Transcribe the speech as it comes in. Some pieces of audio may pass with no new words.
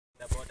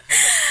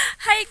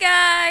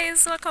Hi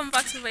guys, welcome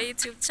back to my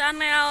YouTube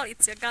channel.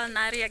 It's your girl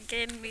Nari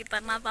again with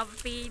another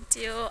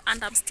video,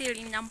 and I'm still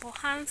in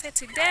Nyambohanse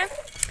today.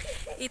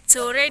 It's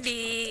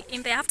already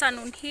in the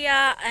afternoon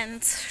here,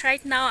 and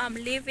right now I'm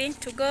leaving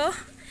to go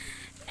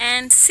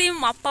and see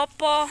my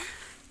papa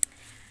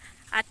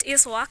at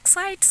his work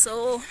site.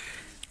 So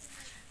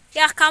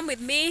yeah, come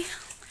with me,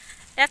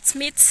 let's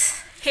meet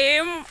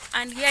him.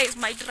 And here is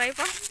my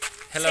driver.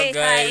 Hello. Say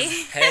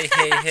guys. hi.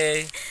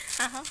 Hey.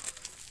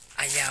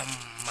 I am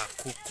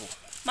Makuku.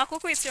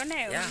 Makuku is your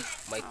name? Yeah,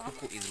 my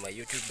Kuku is my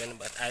YouTube name,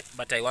 but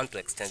I want to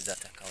extend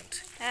that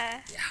account. Yeah,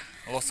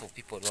 most of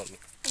people know me.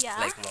 Yeah.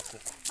 Like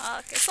Makuku.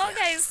 Okay, so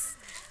guys,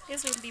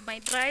 this will be my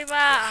driver.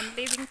 I'm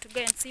leaving to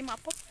go and see my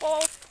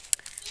pop.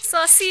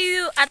 So see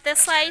you at the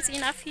site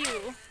in a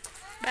few.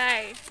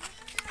 Bye.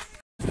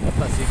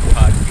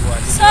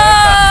 So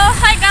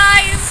hi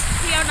guys,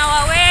 we are on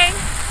our way.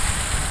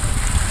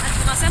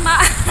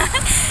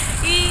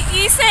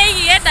 He saying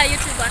he had a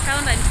YouTube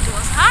account and it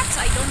was hacked.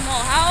 I don't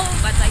know how,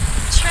 but I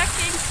keep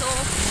checking. So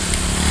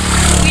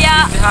we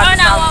are on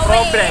our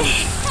way.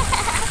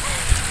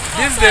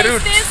 This is the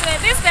route. This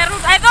is the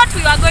route. I thought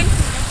we were going to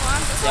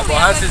Nyambohanse. So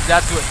Nyambohanse is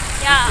that way.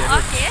 Yeah,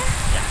 okay.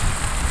 Yeah.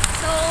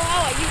 So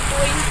how are you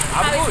doing?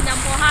 I'm how good. Is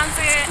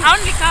Nyambohanse? I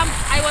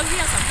was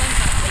here sometimes.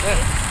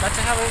 But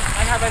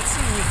I haven't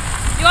seen you.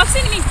 You have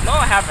seen me? No,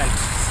 I haven't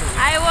seen you.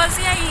 I was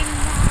here in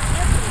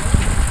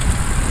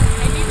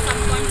I did some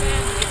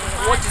content.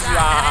 What is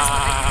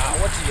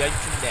your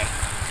YouTube name?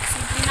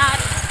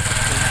 Simplinari.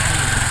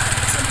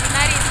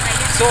 Simplinari is my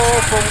YouTube. So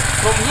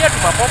from here to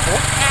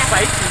Mapopo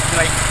site is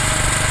like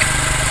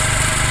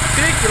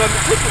 2 to 3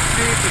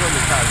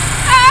 kilometers.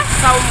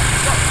 Some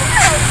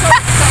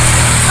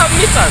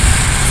meters.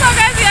 So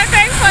guys, we are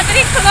going for 3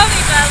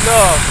 kilometers.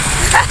 No.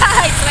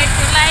 It's like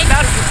the line.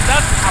 That's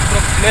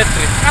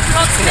approximately.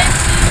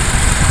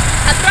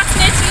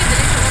 Approximately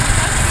 3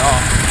 kilometers. No,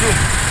 2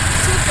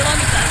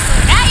 kilometers. So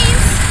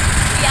guys,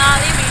 we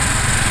are leaving.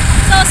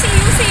 So see you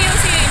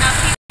in a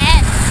few.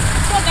 And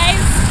so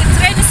guys, it's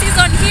rainy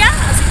season here,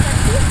 as you can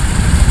see.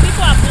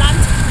 People are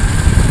planting.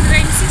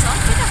 Rainy season.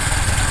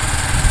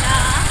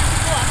 Yeah,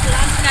 people are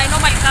planting. I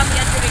normally come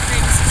here during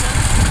rainy season.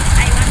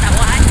 I wonder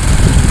why.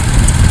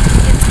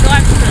 It's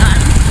God plan.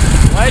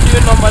 Why do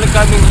you normally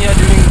come in here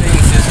during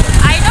rainy season?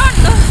 I don't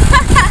know.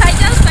 I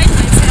just find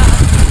myself.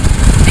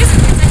 This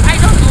is I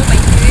don't know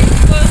by the way,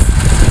 because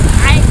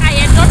I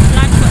had not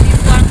planned for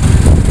this one.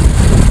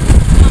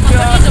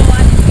 Mama don't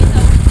want it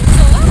without.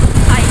 So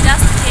I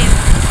just came.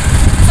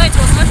 So it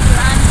was not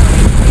planned for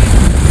anything.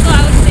 So I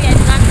would say I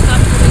planned to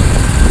come during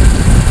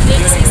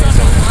rainy season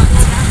or what.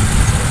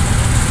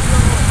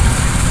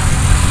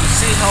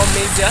 See how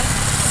major?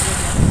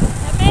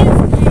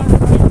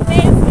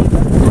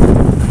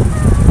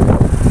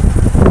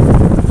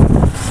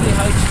 See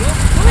how it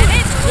looks?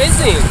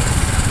 Amazing.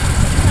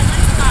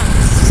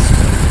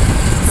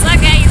 So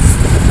guys,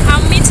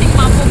 I'm meeting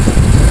my papa.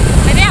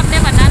 But I've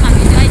never done a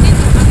video. I did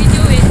a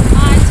video with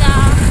Maja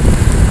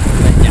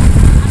and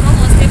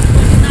almost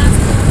everybody else.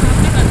 I've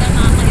never done a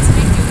nice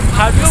video.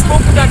 Have you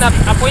booked an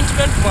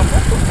appointment for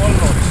Mapopo or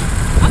not?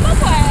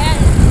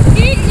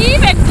 He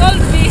even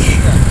told me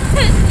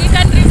you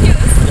can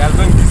refuse. We are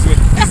going this way.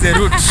 This is the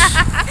route.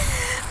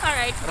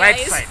 Alright guys. Right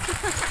side.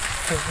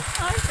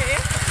 Okay.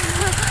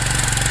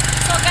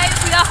 So guys,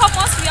 we are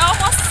almost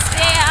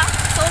there.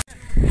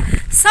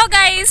 So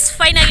guys,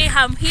 finally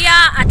I'm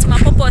here at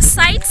Mapopo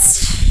site.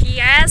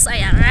 Yes, I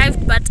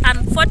arrived, but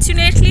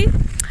unfortunately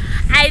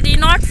I did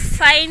not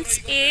find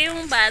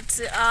him,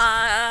 but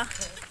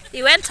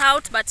he went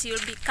out, but he'll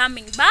be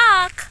coming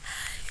back.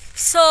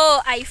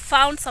 So I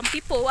found some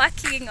people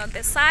working on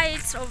the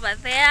site over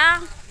there.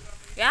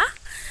 Yeah,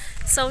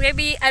 so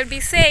maybe I'll be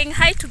saying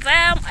hi to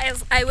them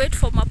as I wait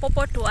for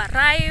Mapopo to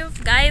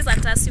arrive, guys.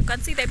 And as you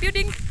can see, the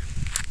building,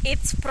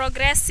 it's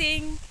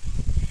progressing,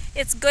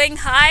 it's going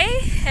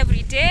high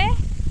every day,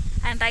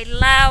 and I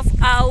love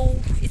how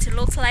it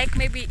looks like.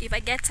 Maybe if I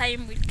get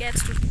time, we'll get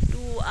to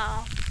do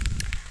a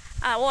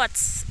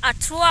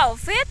tour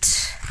of it.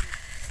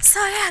 So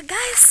yeah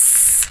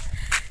guys,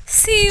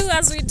 see you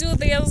as we do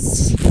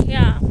this.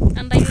 Yeah,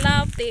 and I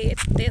love the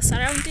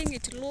surrounding.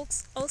 It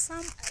looks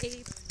awesome.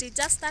 It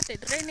just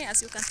started raining.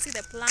 As you can see,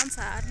 the plants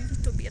are a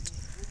little bit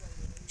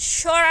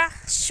shorter.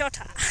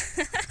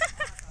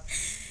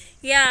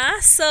 Yeah,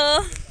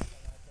 so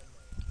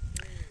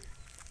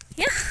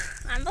yeah,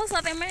 and those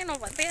are the men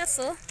over there.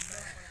 So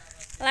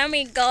let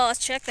me go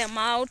check them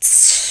out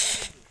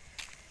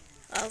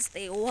as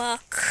they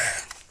work.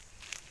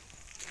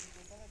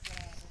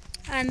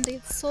 And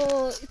it's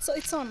so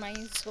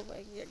nice over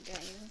here,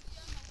 guys.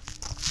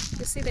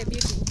 You see the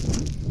beauty?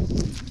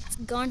 It's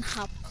gone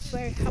up,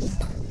 very up.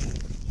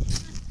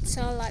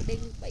 Inshallah, day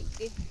by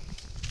day.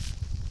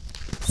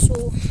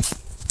 So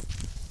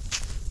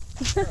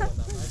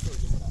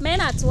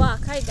men at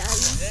work. Hi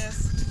guys. Yes.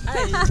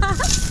 Hi.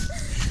 Yes.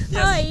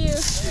 How are you?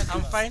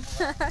 I'm fine.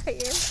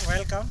 Yes.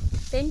 Welcome.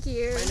 Thank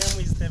you. My name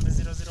is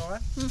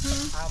Tembe001.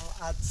 I'm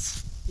at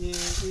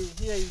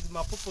here is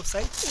Mapopo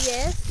site.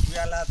 Yes. We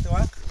are at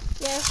work.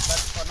 Yes. But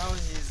for now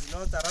he's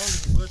not around.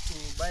 He got to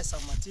buy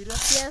some material.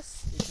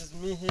 Yes. It is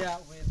me here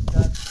with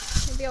that.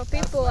 Maybe your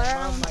people my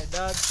around. mom, my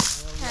dad.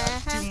 We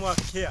have teamwork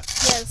here.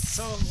 Yes.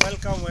 So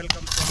welcome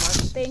so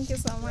much. Thank you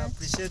so I much.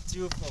 appreciate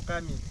you for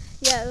coming.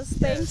 Yes,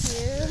 thank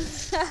you.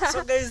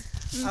 So guys,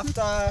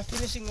 after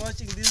finishing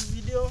watching this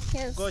video,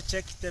 Yes. go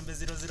check Tembe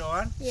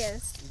 001.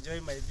 Yes.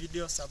 Enjoy my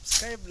video,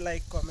 subscribe,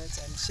 like, comment,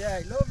 and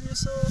share. I love you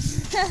so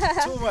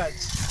too much.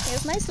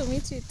 It's nice to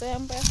meet you,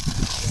 Tembe.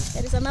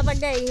 There is another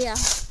guy here.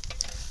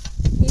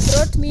 He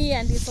brought me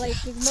and he's like,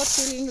 he's not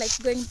feeling like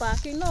going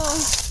back, you know.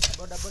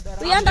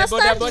 We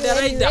understand boda you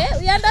rider. anyway.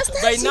 We understand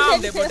By you now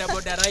I'm the anyway.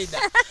 boda rider.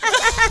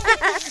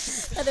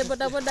 The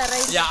boda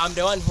rider. Yeah, I'm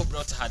the one who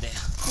brought her there.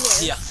 Yes.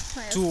 Here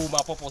Yes. to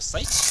Mapopo's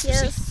site.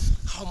 Yes. You see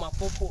how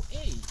Mapopo,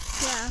 hey,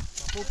 Yeah.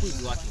 Mapopo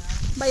is working.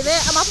 By the way,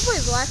 Mapopo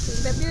is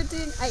working. The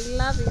building, I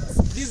love it.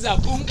 This is a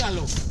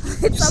bungalow.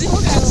 It's You a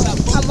see, that's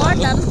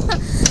bungalow.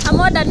 A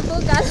modern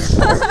bungalow. This is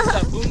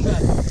a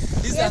bungalow.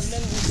 These are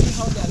men who see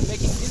how they are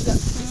making. These are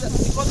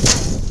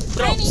because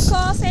Hi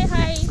Nico, say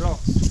hi.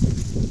 blocks.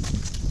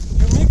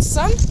 You mix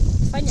sun?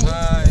 Fanya.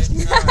 Hi.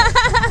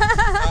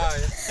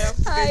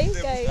 Hi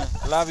guys.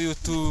 I love you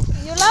too.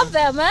 You love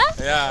them, eh?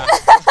 Yeah.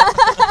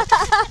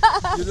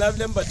 You love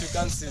them but you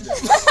can't see them.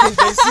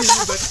 They see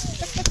you but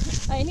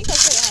Hi Nico,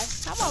 say hi.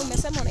 Kama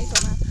umesema unaitwa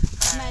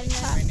nani?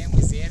 My name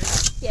is Eric.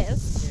 Yes.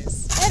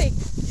 Yes. Eric.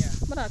 Yeah.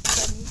 Mbona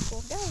tuko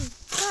Nico? Guys.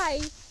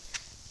 Hi.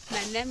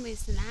 My name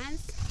is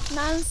Nancy.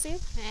 Nancy.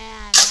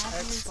 Yeah,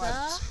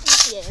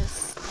 Nancy. Yes.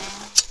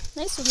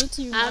 Nice to meet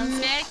you. I'm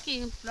Nancy.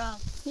 making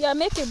vlogs You are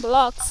making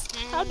blocks.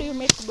 How do you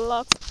make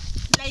blocks?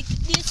 like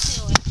this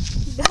way.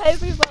 Guys,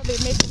 everybody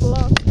make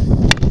vlogs.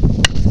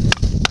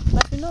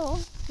 But you know,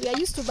 we are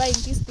used to buying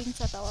these things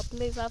at our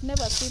place. I've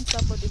never seen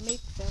somebody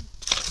make them.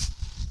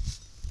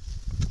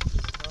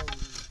 How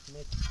we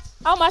make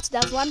How much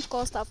does one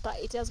cost after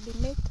it has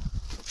been made?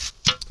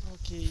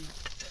 Okay.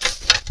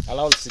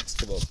 around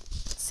 60 bob.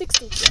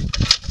 60.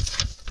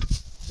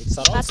 It's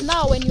around But 60.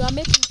 now when you are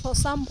making for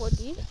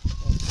somebody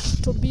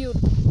to build,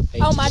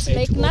 how 80 much, 80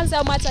 like bob. Nancy,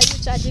 how much are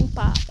you charging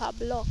per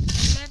block?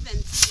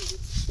 11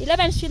 shillings.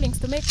 11 shillings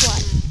to make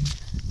one.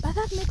 But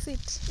that makes it,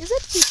 is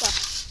it cheaper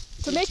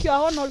to make your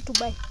own or to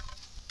buy?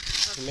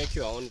 To make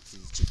your own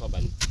is cheaper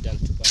than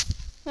to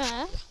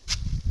buy.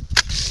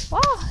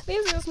 Wow,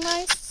 this is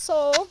nice.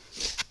 So,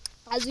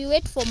 as we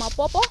wait for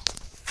Mapopo,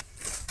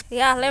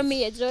 yeah, let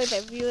me enjoy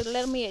the view.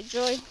 Let me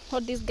enjoy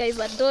what these guys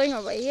are doing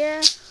over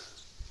here.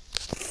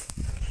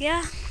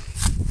 Yeah.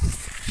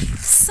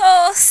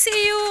 So,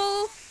 see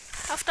you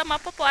after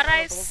Mapopo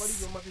arrives.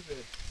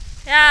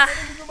 Yeah.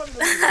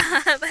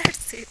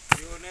 That's it.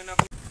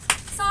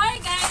 So, hi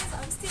guys,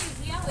 I'm still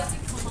here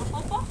waiting for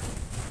Mapopo.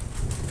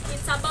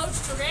 It's about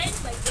to rain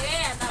by the way,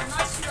 and I'm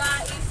not sure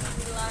if it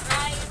will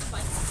arrive,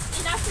 but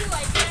in a few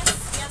I guess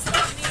yes,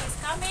 he is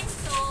coming,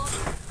 so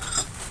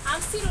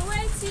I'm still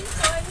waiting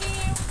for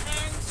him,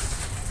 and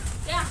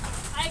yeah,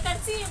 I can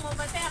see him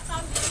over there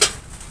coming.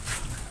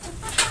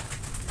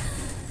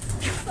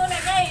 So the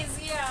guy is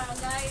here,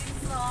 guys.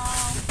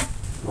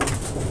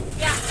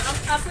 Yeah,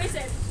 I've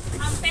waited.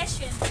 I'm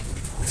patient.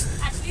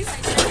 At least I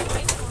can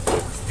wait for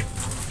him.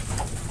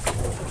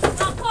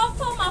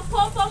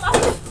 Mapopo.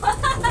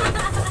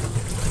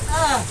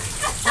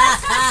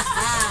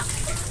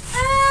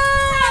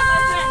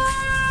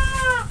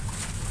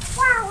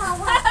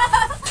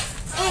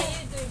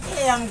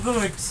 Hey, I'm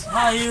good.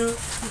 How are you?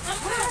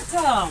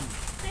 Welcome.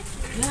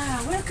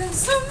 Yeah, welcome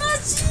so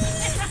much.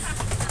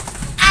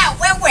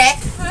 Where?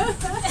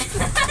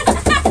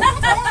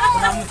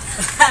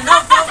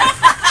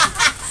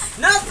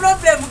 No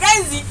problem,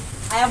 guys.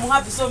 I am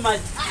happy so much.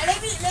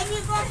 Let me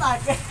go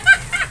back.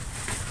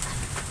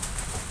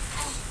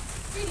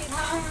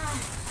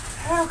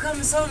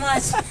 Welcome so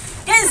much.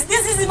 Guys,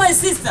 this is my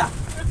sister.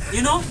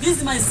 You know, this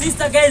is my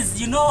sister, guys.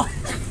 You know,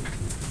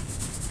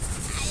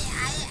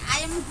 I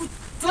am good.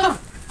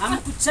 I'm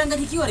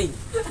kuchanganyikiwa rin.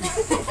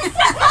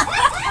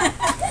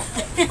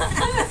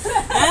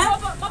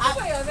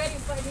 Mapopo, you're very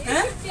funny. You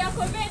should be a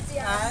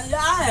comedian.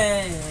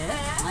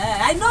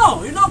 I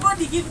know. You know, God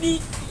give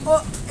me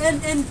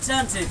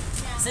enchanted.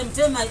 Same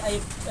time I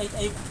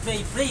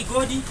pray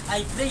God.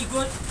 I pray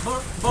God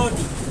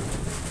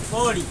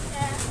body.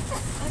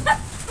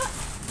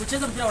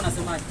 Kucheza mpira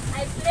unasemaje?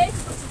 I play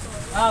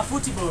football.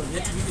 Football.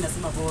 Yeti mimi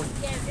nasema body.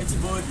 Yes, It's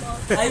body.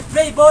 football. I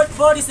play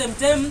body same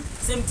time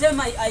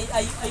I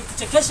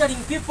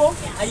chekesharing people.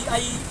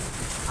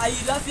 I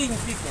laughing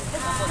people.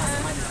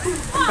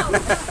 Wow,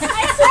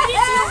 nice to meet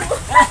you.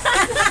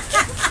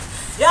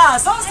 Yeah,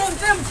 so same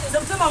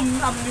time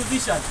I'm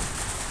musician.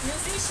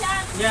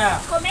 Musician,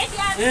 Yeah.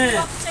 comedian, Yeah.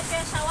 ya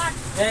kuchekesha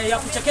watu. Ya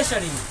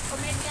kuchekesharing.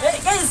 Comedian. Hey,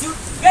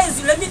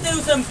 guys, let me tell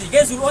you something.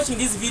 Guys, you're watching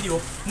this video.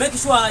 Make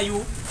sure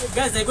you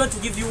guys are going to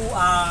give you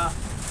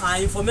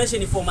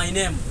information for my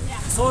name. Yeah.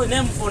 So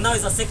name for now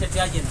is a secret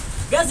agent.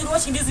 Guys, you're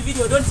watching this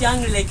video. Don't be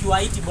angry like you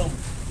are eating bomb.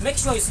 Make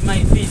sure you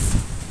smile, please.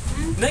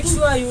 Make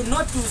sure you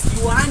not to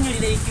you are angry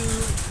like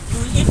you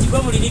eat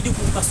bomb. You need to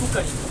cook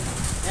sukari.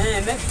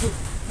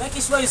 Make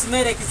sure you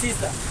smile like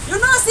sister. You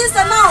know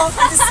sister now,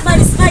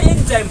 smile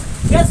anytime.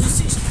 Guys,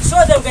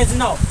 show them guys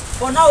now.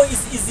 For now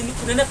is in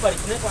Nepal.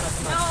 No,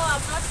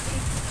 I'm not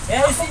big.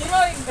 Yeah,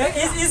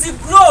 is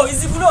it grow?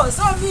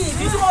 So me,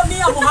 before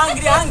me I'm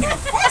hungry.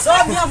 So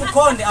me I'm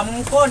mukonde. Me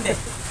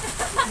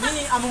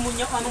I'm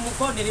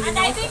mukonde. And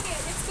I think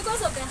it's because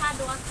of the hard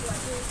work you are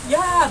doing.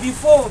 Yeah,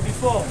 before.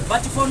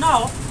 But for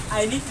now,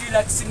 I need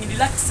relaxing,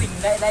 like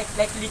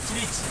rich.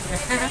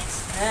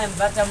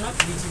 But I'm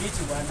not rich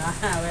one.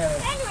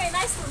 Anyway,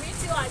 nice to meet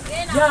you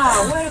again.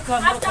 Yeah,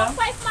 welcome. After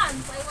 5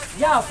 months, I was.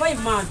 Yeah,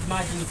 5 months,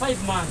 imagine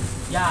 5 months.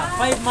 Yeah,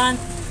 5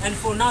 months, and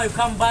for now you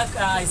come back.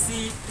 I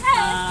see.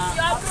 Hey,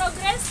 you are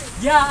progressing.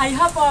 Yeah, I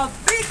have a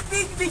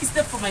big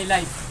step for my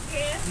life.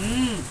 Okay.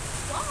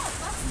 Wow,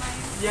 that's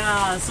nice.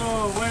 Yeah,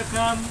 so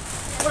welcome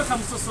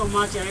so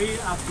much. I really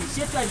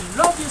appreciate you. I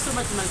love you so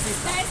much, my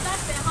sister. Guys,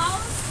 that's the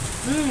house.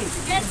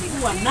 Getting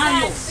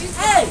Nayo.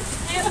 Hey.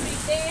 Every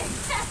day.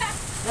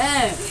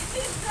 Hey.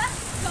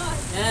 God.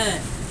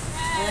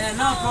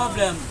 No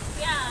problem.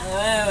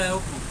 Yeah.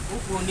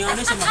 Huku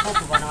nionyeshe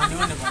mapopo bana,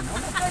 wanione bana.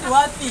 Unapenda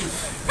wapi?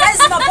 Guys,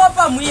 mapopo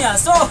I'm here.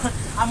 So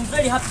I'm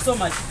very happy so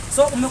much.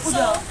 So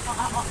umekuja.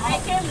 I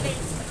came late.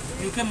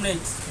 You came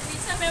late. We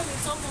came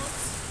with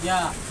almost.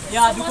 Yeah,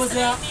 because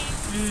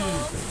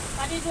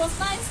but it was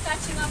nice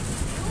catching up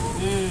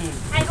with you.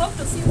 I hope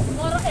to see you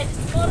tomorrow and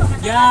tomorrow.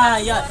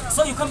 Yeah.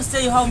 So you come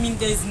stay how many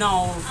days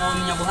now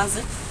from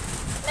nyambohanse?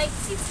 Like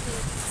 6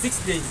 days. 6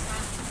 days.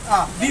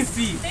 Be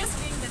free. This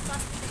being the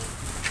first day.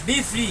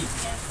 Be free.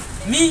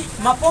 Yes. Me,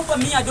 mapopa,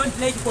 me, I don't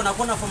like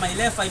kona for my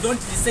left. I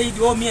don't say,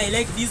 oh, me, I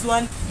like this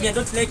one. Me, I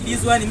don't like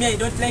this one. Me, I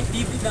don't like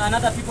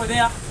another people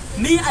there.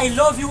 Me, I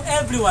love you,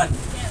 everyone. Yes.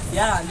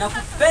 Yeah,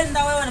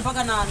 nakupenda wewe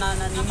mpaka na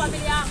nini.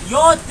 Familia.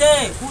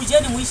 Yote,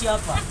 kujeni muishi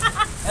hapa.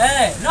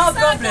 No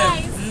problem.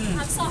 Guys,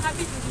 I'm so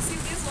happy to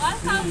receive this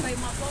welcome by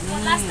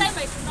Mapopo. Last time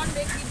I could not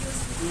make videos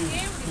with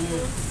him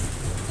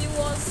because you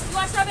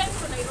were traveling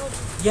to Nairobi.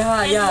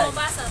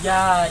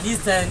 Yeah, this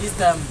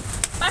time.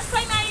 But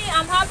finally,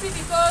 I'm happy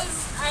because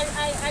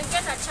I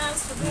get a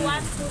chance to do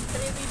 1, 2,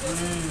 3 videos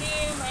with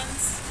him, and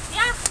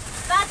yeah,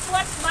 that's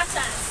what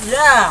matters.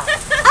 Yeah.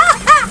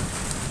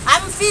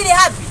 I'm feeling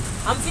happy.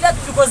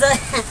 Because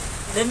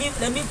let me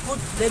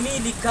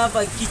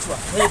recover kichwa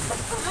head.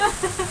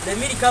 Let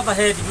me recover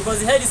head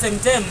because head is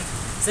sometimes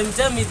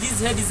this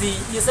head is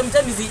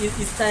sometimes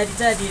is tired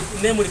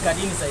memory card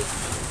inside.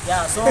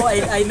 Yeah, so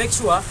I make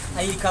sure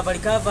I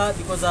recover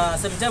because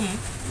sometimes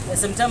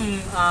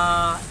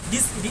a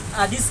disc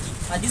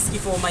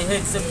for my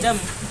head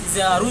sometimes is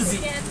loose.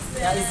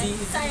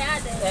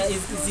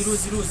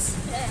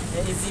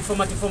 Is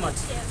format.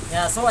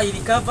 Yeah, so I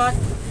recover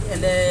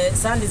and the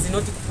sand is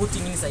not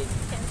putting inside.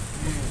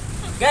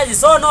 Guys,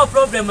 so no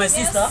problem, my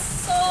sister.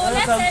 So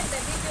let's end the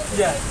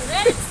video.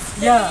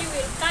 Yeah. We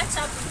will catch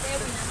up with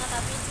them in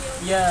another video.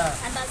 Yeah.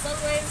 And as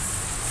always,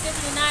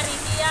 simply Nari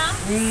here.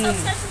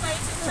 Subscribe to my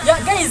YouTube channel. Yeah,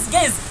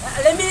 guys,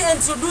 let me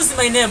introduce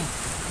my name.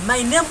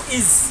 My name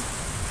is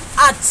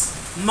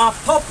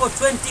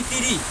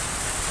 @mapopo23.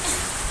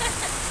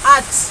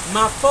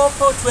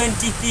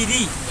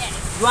 @mapopo23. Yes.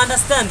 You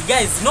understand,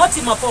 guys? Not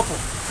Mapopo.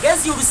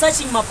 Guys, you're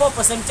researching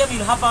Mapopo. Sometimes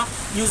you'll have a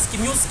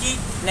music,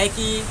 like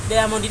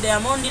Diamond,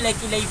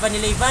 like Leivani,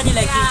 like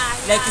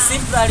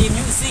simply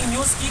sing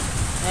music.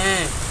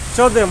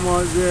 Show them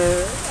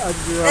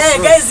Hey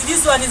guys,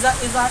 this one is a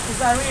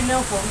real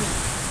name for me.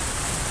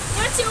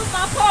 YouTube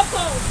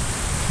Mapopo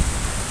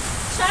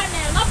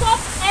channel.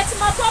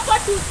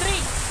 Mapopo23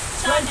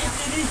 channel.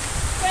 23.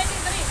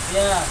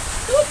 Yeah.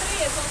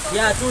 23 is also.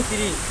 Yeah,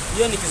 23.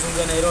 Hiyo ni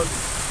kizungu Nairobi.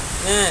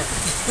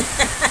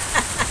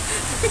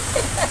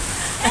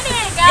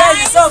 Anyway,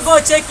 guys, so go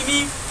check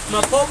me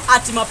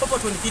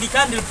 @mapopo23.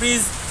 Kindly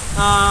please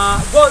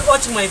go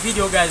watch my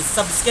video, guys.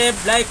 Subscribe,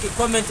 like,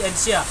 comment and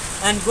share,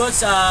 and go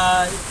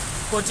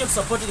continue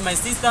supporting my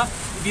sister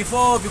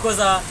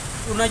because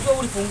unajua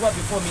ulifungua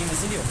before mimi,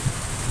 si ndio?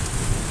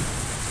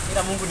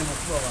 Ila Mungu ni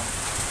mkubwa bwana.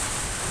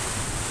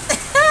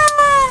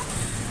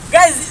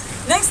 Guys,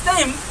 next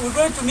time we're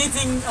going to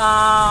meeting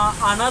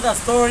another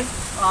story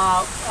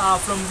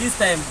from this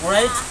time,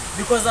 alright?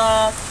 Because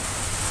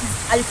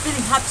I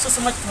feeling happy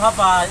so much to have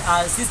a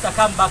sister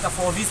come back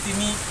for visiting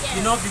me. Yes.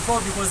 You know,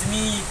 because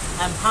me,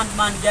 I'm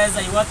handman, guys.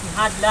 I work in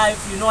hard life.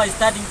 You know, I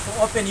studying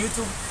for open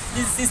YouTube.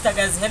 This sister,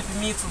 guys, helping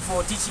me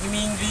for teaching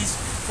me English,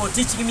 for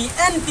teaching me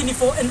anything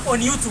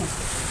on YouTube.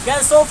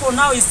 Guys, so for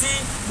now, you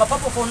see, my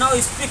papa for now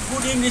is speak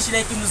good English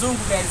like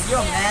Mzungu, guys.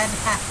 Yo, man.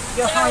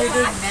 Yo, how you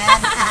doing,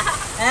 man?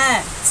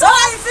 So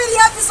I feel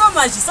happy so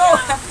much. So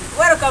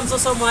welcome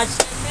so much.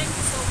 thank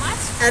you so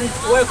much. And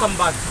welcome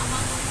back.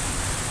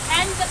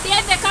 And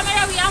behind the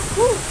camera we have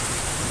who?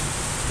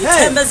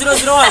 Tembe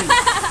 001.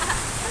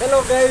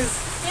 Hello guys.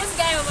 This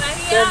guy over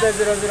here. Tembe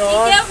He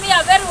 001. gave me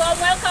a very warm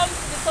welcome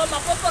before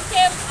Mapopo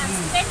came, and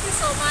thank you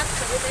so much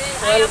for today.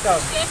 I Welcome.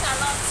 appreciate a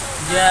lot so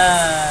much.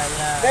 Yeah.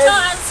 So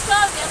and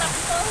spell the other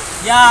people.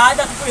 Yeah,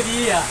 other people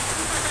here.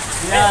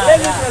 Let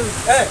me tell you.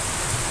 Hey,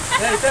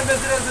 Tembe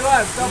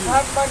 001. Some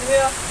handman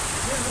here.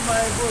 This is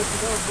my boss,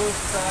 no boss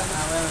sana.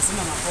 wewe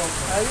unasema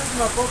mapopo. I use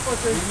mapopo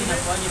to Mimi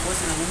nakuaje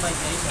bosi na nyumba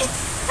ikaisha.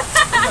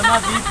 Kama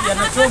vipi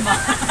anachoma.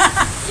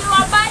 You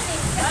are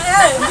burning.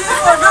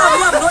 No,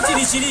 I'm not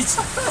rich.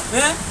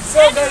 Eh? So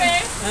Anyway.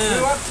 guys,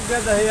 we work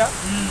together here.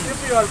 If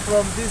you are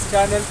from this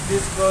channel,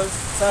 please go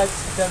search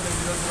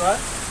site.dor.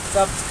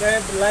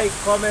 Subscribe, like,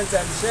 comment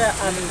and share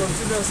and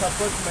continue to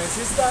support my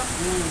sister.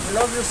 We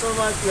love you so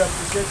much. We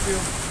appreciate you.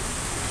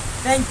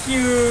 Thank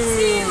you.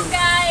 See you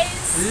guys.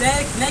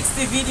 Next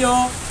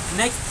video,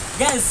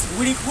 guys,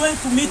 we're going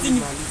to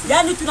meeting.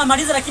 Yani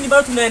tunamaliza lakini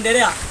bado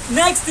tunaendelea.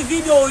 Next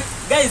video,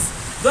 guys,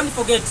 don't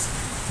forget.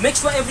 Make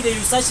sure every day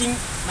you searching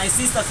my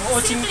sister for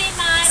watching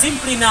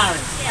Simply Nari.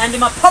 Yes. And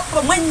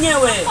mapopo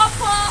mwenyewe.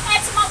 Mapopo,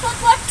 it's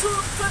Mapopo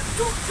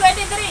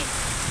 23.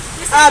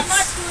 You said At-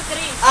 not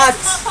 23. at-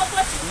 It's Mapopo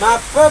 2.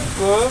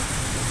 Mapopo.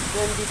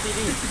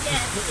 23.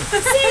 Yes.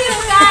 See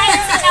you guys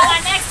in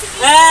our next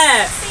video.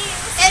 Eh. See you.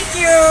 Thank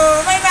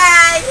you. Bye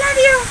bye. Love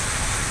you.